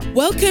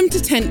Welcome to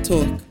Tent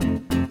Talk,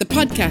 the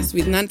podcast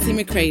with Nancy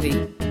McCready,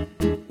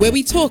 where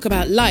we talk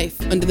about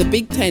life under the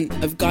big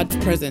tent of God's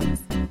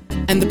presence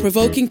and the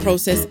provoking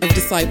process of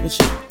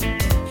discipleship.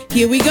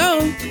 Here we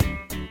go.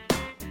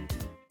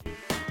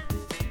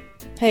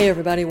 Hey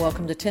everybody,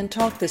 welcome to Tent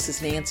Talk. This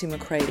is Nancy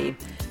McCready.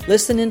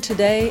 Listen in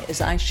today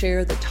as I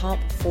share the top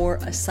 4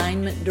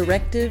 assignment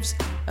directives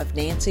of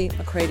Nancy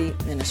McCready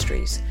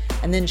Ministries,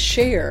 and then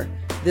share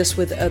this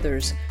with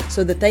others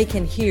so that they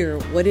can hear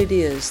what it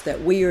is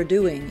that we are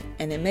doing,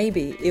 and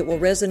it will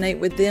resonate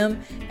with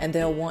them and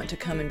they'll want to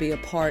come and be a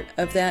part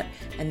of that,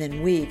 and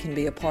then we can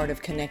be a part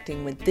of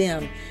connecting with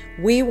them.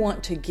 We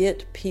want to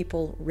get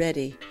people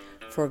ready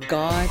for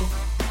God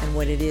and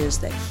what it is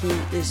that He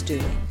is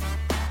doing.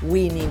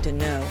 We need to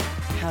know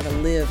how to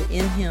live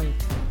in Him,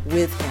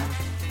 with Him,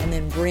 and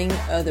then bring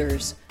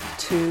others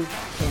to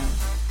Him.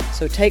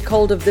 So take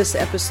hold of this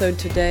episode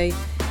today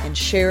and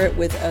share it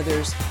with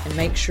others, and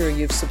make sure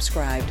you've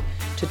subscribed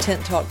to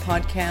Tent Talk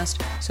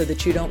Podcast so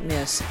that you don't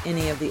miss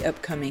any of the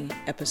upcoming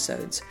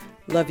episodes.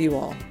 Love you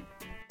all.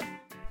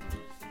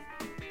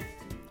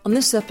 On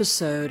this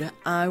episode,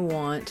 I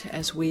want,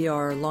 as we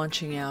are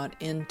launching out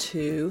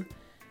into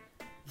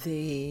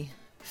the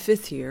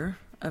 5th year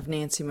of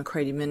Nancy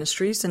McCready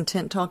Ministries, and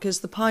Tent Talk is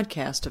the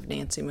podcast of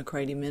Nancy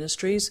McCready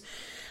Ministries,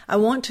 I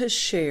want to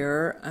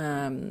share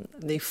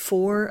the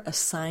 4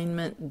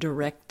 assignment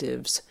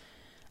directives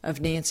of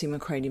Nancy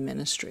McCready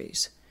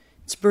Ministries.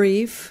 It's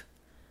brief,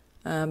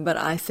 but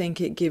I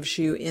think it gives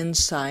you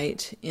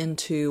insight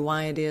into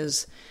why it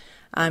is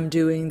I'm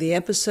doing the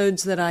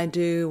episodes that I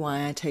do,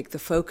 why I take the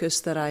focus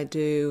that I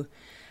do,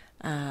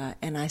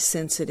 and I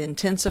sense it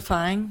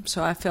intensifying,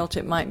 so I felt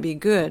it might be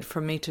good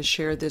for me to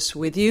share this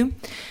with you.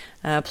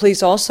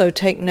 Please also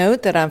take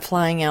note that I'm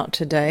flying out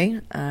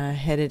today,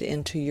 headed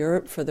into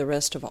Europe for the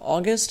rest of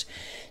August.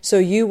 So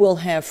you will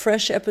have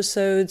fresh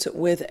episodes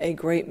with a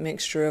great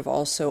mixture of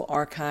also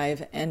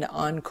archive and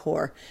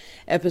encore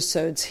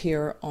episodes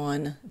here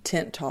on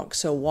Tent Talk.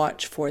 So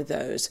watch for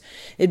those.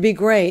 It'd be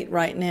great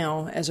right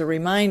now, as a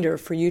reminder,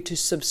 for you to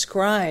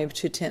subscribe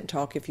to Tent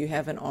Talk if you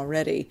haven't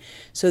already,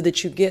 so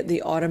that you get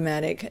the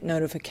automatic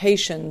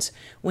notifications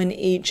when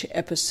each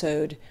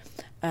episode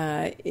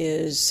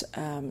is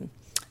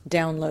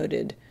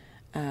downloaded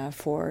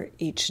for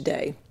each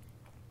day.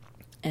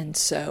 And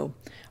so,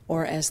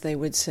 or as they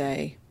would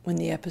say, when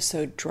the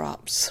episode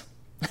drops.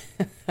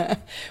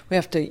 We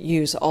have to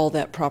use all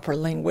that proper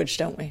language,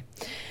 don't we?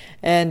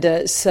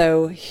 And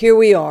so here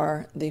we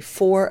are, the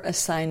 4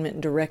 assignment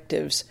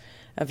directives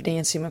of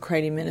Nancy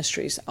McCready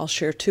Ministries. I'll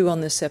share 2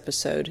 on this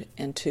episode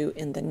and 2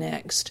 in the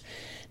next.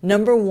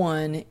 Number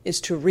 1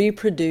 is to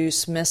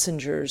reproduce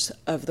messengers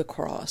of the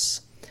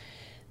cross.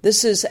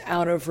 This is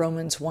out of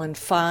Romans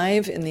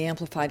 1:5 in the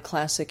Amplified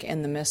Classic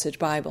and the Message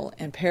Bible.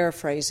 And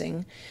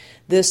paraphrasing,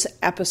 this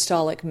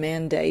apostolic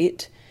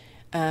mandate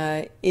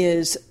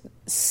is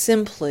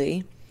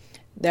simply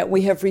that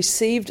we have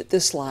received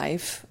this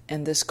life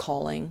and this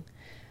calling,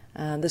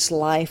 this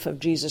life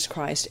of Jesus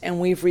Christ, and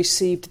we've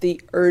received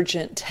the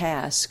urgent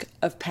task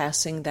of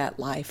passing that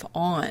life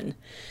on.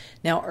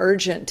 Now,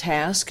 urgent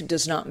task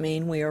does not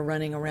mean we are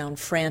running around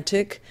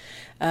frantic.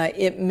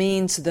 It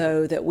means,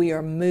 though, that we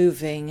are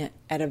moving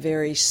at a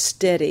very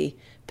steady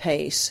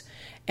pace,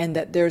 and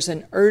that there's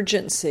an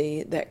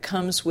urgency that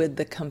comes with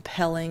the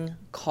compelling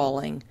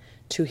calling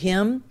to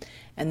Him,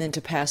 and then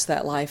to pass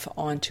that life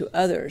on to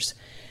others.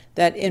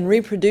 That in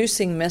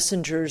reproducing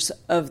messengers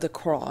of the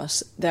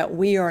cross, that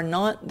we are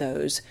not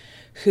those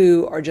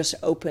who are just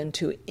open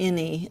to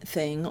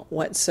anything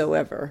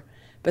whatsoever,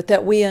 but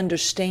that we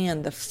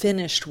understand the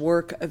finished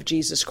work of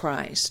Jesus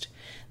Christ,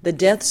 the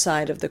death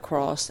side of the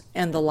cross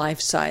and the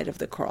life side of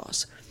the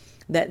cross.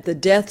 That the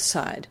death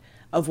side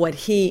of what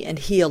He and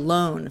He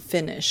alone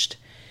finished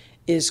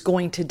is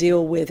going to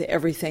deal with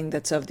everything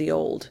that's of the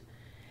old.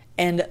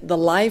 And the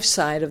life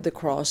side of the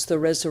cross, the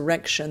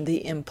resurrection,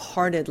 the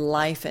imparted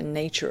life and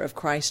nature of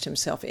Christ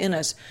Himself in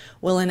us,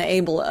 will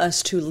enable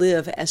us to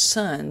live as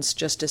sons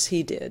just as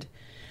He did.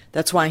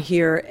 That's why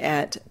here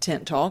at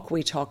Tent Talk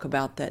we talk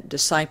about that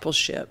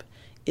discipleship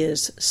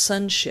is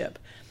sonship.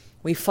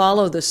 We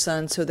follow the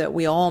Son so that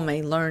we all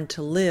may learn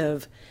to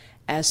live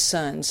as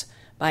sons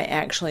by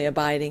actually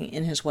abiding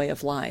in His way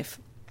of life.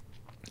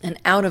 And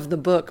out of the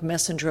book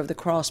Messenger of the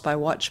Cross by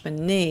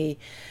Watchman Nee,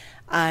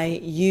 I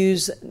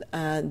use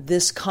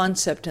this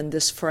concept and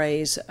this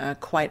phrase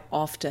quite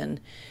often,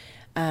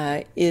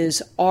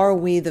 is, are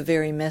we the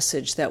very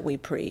message that we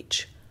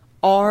preach?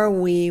 Are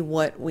we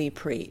what we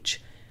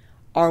preach?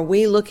 Are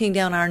we looking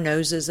down our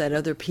noses at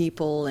other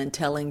people and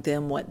telling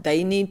them what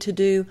they need to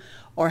do?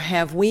 Or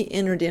have we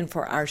entered in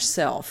for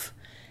ourselves,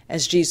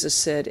 as Jesus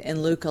said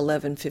in Luke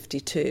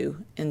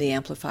 11:52 in the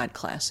Amplified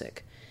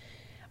Classic?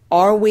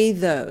 Are we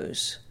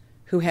those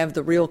who have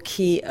the real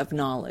key of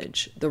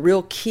knowledge, the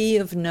real key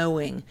of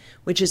knowing,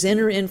 which is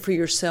enter in for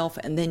yourself,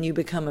 and then you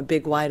become a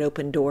big wide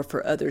open door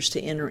for others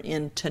to enter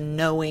into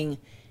knowing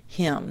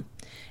Him?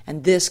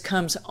 And this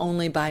comes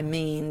only by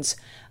means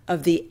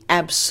of the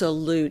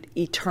absolute,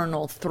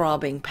 eternal,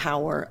 throbbing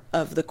power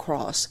of the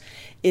cross.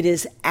 It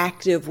is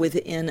active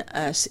within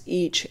us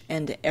each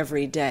and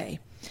every day.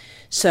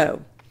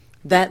 So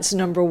that's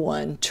number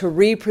one, to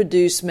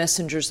reproduce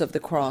messengers of the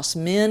cross,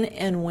 men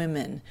and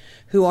women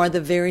who are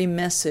the very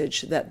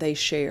message that they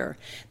share,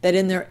 that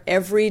in their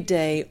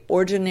everyday,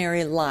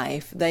 ordinary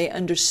life, they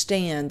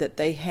understand that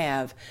they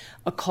have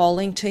a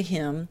calling to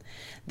Him,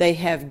 they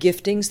have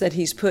giftings that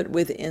He's put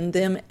within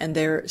them, and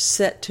they're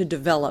set to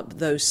develop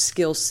those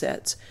skill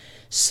sets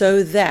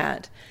so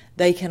that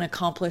they can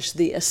accomplish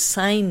the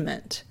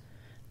assignment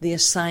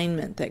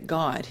that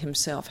God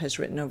Himself has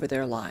written over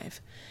their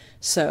life.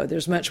 So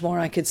there's much more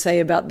I could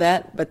say about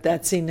that, but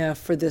that's enough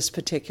for this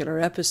particular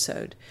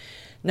episode.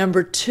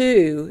 Number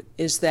two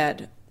is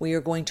that we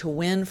are going to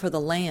win for the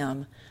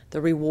Lamb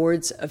the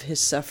rewards of His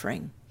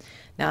suffering.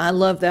 Now, I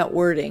love that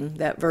wording,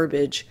 that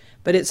verbiage,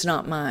 but it's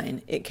not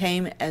mine. It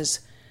came as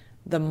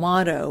the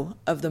motto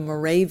of the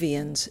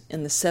Moravians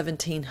in the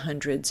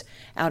 1700s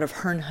out of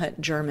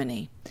Herrnhut,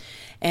 Germany.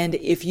 And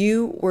if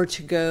you were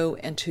to go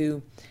and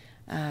to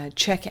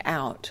check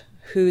out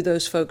who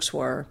those folks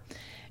were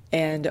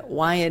and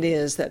why it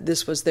is that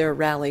this was their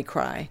rally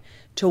cry,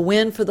 to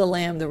win for the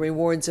Lamb the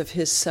rewards of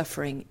His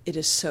suffering, it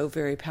is so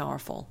very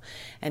powerful.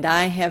 And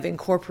I have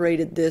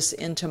incorporated this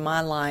into my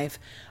life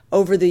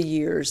over the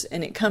years,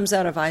 and it comes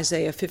out of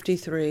Isaiah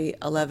 53,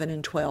 11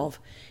 and 12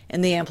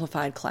 in the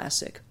Amplified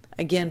Classic.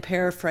 Again,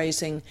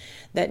 paraphrasing,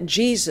 that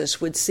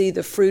Jesus would see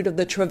the fruit of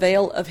the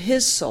travail of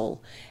His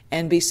soul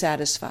and be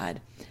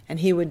satisfied, and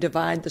He would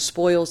divide the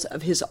spoils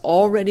of His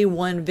already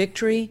won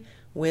victory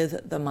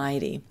with the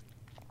mighty.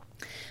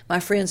 My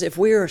friends, if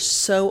we are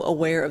so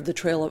aware of the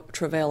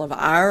travail of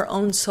our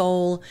own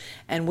soul,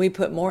 and we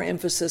put more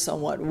emphasis on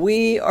what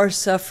we are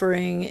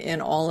suffering in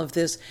all of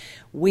this,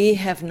 we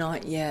have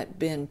not yet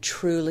been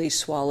truly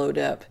swallowed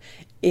up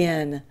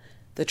in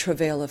the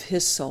travail of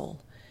His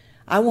soul.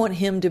 I want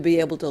Him to be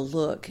able to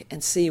look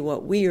and see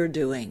what we are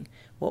doing,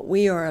 what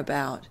we are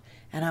about,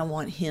 and I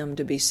want Him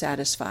to be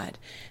satisfied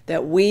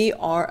that we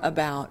are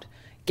about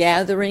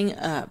gathering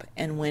up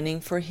and winning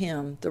for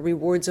Him the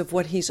rewards of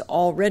what He's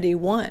already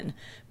won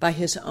by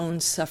His own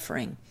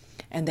suffering,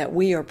 and that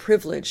we are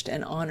privileged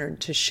and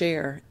honored to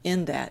share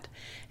in that.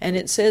 And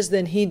it says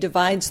then He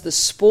divides the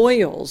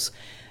spoils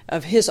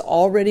of His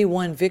already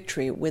won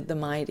victory with the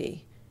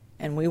mighty,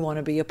 and we want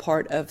to be a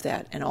part of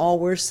that. And all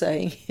we're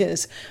saying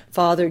is,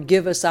 Father,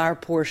 give us our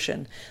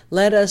portion.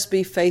 Let us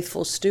be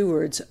faithful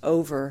stewards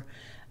over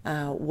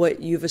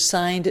what You've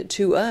assigned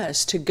to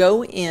us to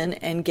go in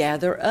and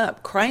gather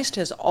up. Christ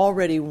has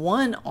already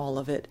won all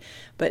of it,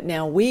 but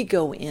now we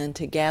go in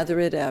to gather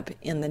it up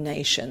in the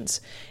nations,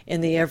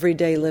 in the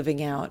everyday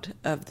living out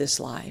of this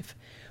life.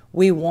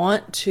 We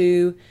want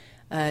to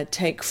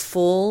take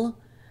full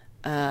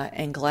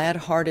and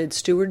glad-hearted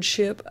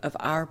stewardship of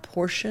our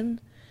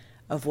portion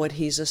of what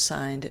He's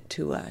assigned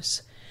to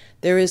us.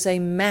 There is a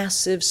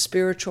massive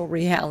spiritual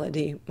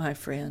reality, my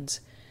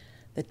friends.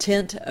 The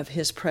tent of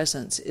His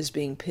presence is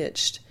being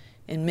pitched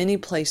in many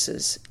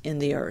places in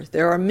the earth.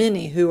 There are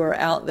many who are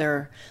out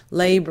there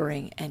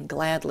laboring, and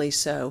gladly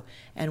so,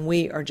 and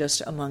we are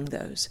just among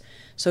those.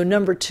 So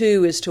number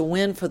two is to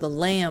win for the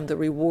Lamb the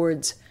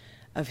rewards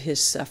of His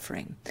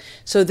suffering.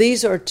 So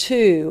these are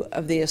two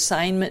of the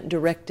assignment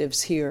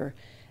directives here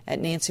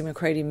at Nancy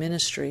McCready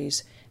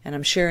Ministries, and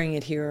I'm sharing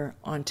it here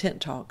on Tent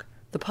Talk,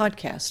 the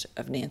podcast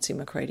of Nancy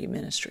McCready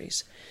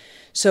Ministries.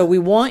 So we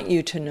want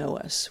you to know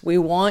us. We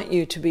want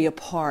you to be a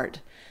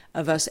part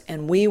of us,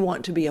 and we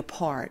want to be a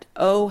part.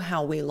 Oh,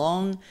 how we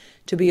long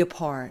to be a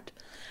part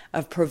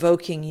of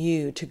provoking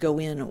you to go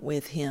in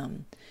with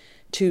Him,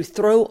 to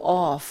throw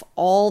off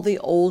all the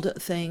old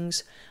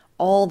things,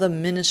 all the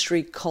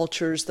ministry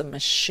cultures, the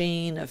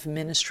machine of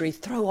ministry.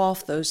 Throw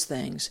off those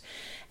things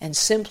and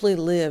simply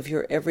live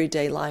your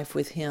everyday life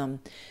with Him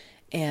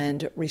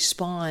and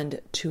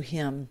respond to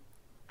Him,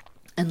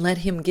 and let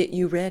Him get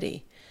you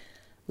ready.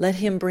 Let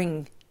Him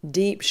bring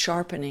deep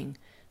sharpening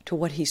to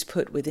what He's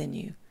put within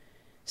you.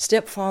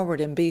 Step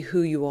forward and be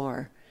who you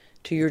are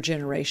to your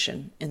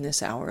generation in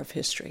this hour of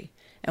history.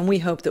 And we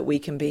hope that we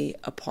can be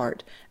a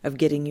part of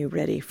getting you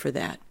ready for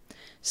that.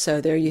 So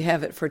there you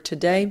have it for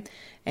today.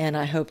 And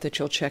I hope that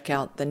you'll check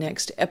out the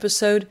next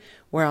episode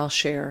where I'll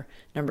share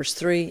numbers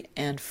 3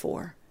 and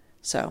 4.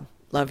 So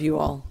love you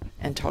all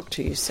and talk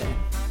to you soon.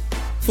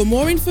 For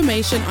more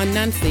information on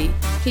Nancy,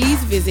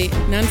 please visit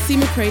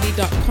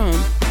nancymccready.com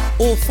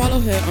or follow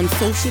her on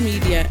social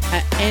media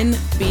at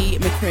NB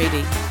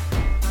McCready.